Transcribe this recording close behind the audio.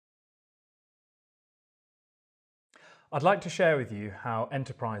I'd like to share with you how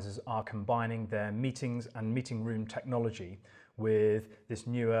enterprises are combining their meetings and meeting room technology with this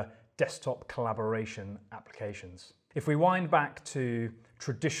newer desktop collaboration applications. If we wind back to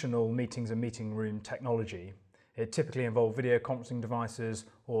traditional meetings and meeting room technology, it typically involved video conferencing devices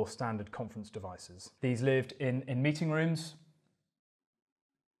or standard conference devices. These lived in meeting rooms,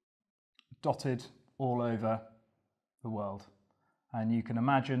 dotted all over the world. And you can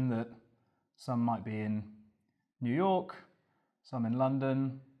imagine that some might be in New York, some in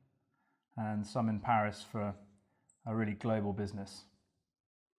London, and some in Paris for a really global business.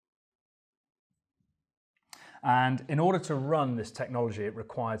 And in order to run this technology, it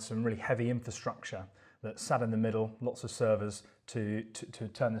required some really heavy infrastructure that sat in the middle, lots of servers to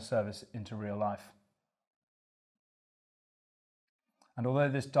turn the service into real life. And although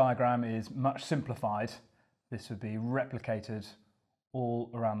this diagram is much simplified, this would be replicated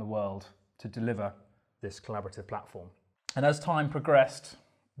all around the world to deliver this collaborative platform. And as time progressed,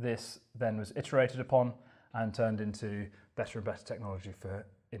 this then was iterated upon and turned into better and better technology for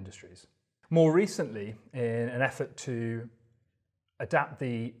industries. More recently, in an effort to adapt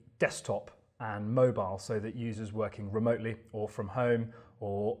the desktop and mobile so that users working remotely or from home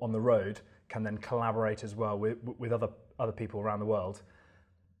or on the road can then collaborate as well with other people around the world,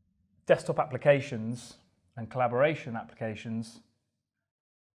 desktop applications and collaboration applications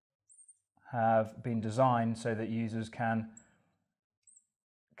have been designed so that users can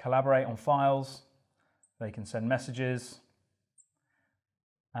collaborate on files, they can send messages,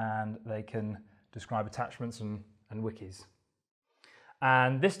 and they can describe attachments and wikis.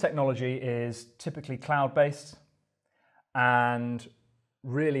 And this technology is typically cloud-based and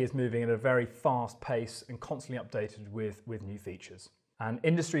really is moving at a very fast pace and constantly updated with new features. And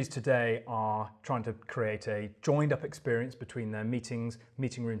industries today are trying to create a joined-up experience between their meeting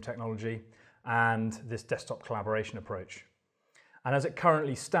room technology and this desktop collaboration approach. And as it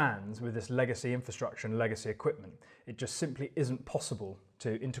currently stands with this legacy infrastructure and legacy equipment, it just simply isn't possible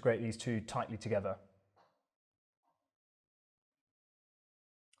to integrate these two tightly together.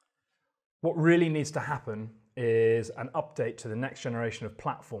 What really needs to happen is an update to the next generation of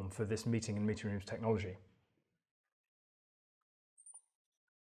platform for this meeting and meeting rooms technology.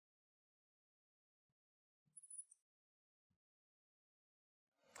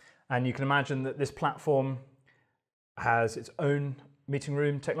 And you can imagine that this platform has its own meeting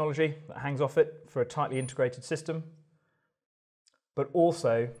room technology that hangs off it for a tightly integrated system, but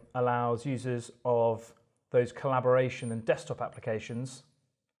also allows users of those collaboration and desktop applications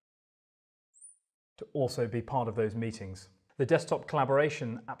to also be part of those meetings. The desktop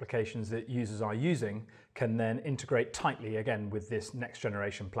collaboration applications that users are using can then integrate tightly again with this next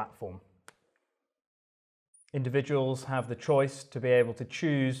generation platform. Individuals have the choice to be able to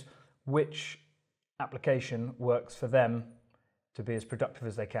choose which application works for them to be as productive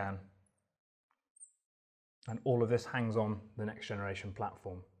as they can. And all of this hangs on the next generation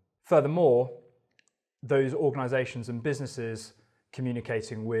platform. Furthermore, those organizations and businesses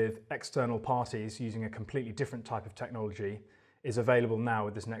communicating with external parties using a completely different type of technology is available now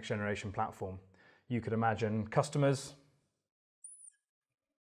with this next generation platform. You could imagine customers,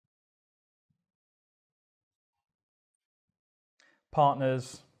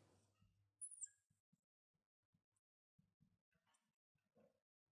 partners,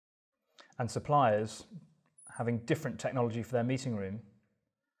 and suppliers having different technology for their meeting room,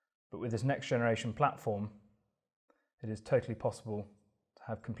 but with this next generation platform, it is totally possible to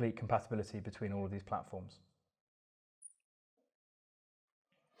have complete compatibility between all of these platforms.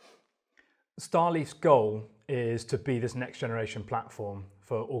 StarLeaf's goal is to be this next generation platform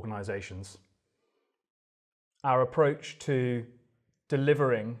for organizations. Our approach to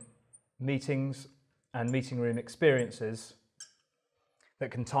delivering meetings and meeting room experiences that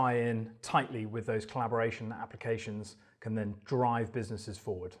can tie in tightly with those collaboration applications can then drive businesses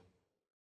forward.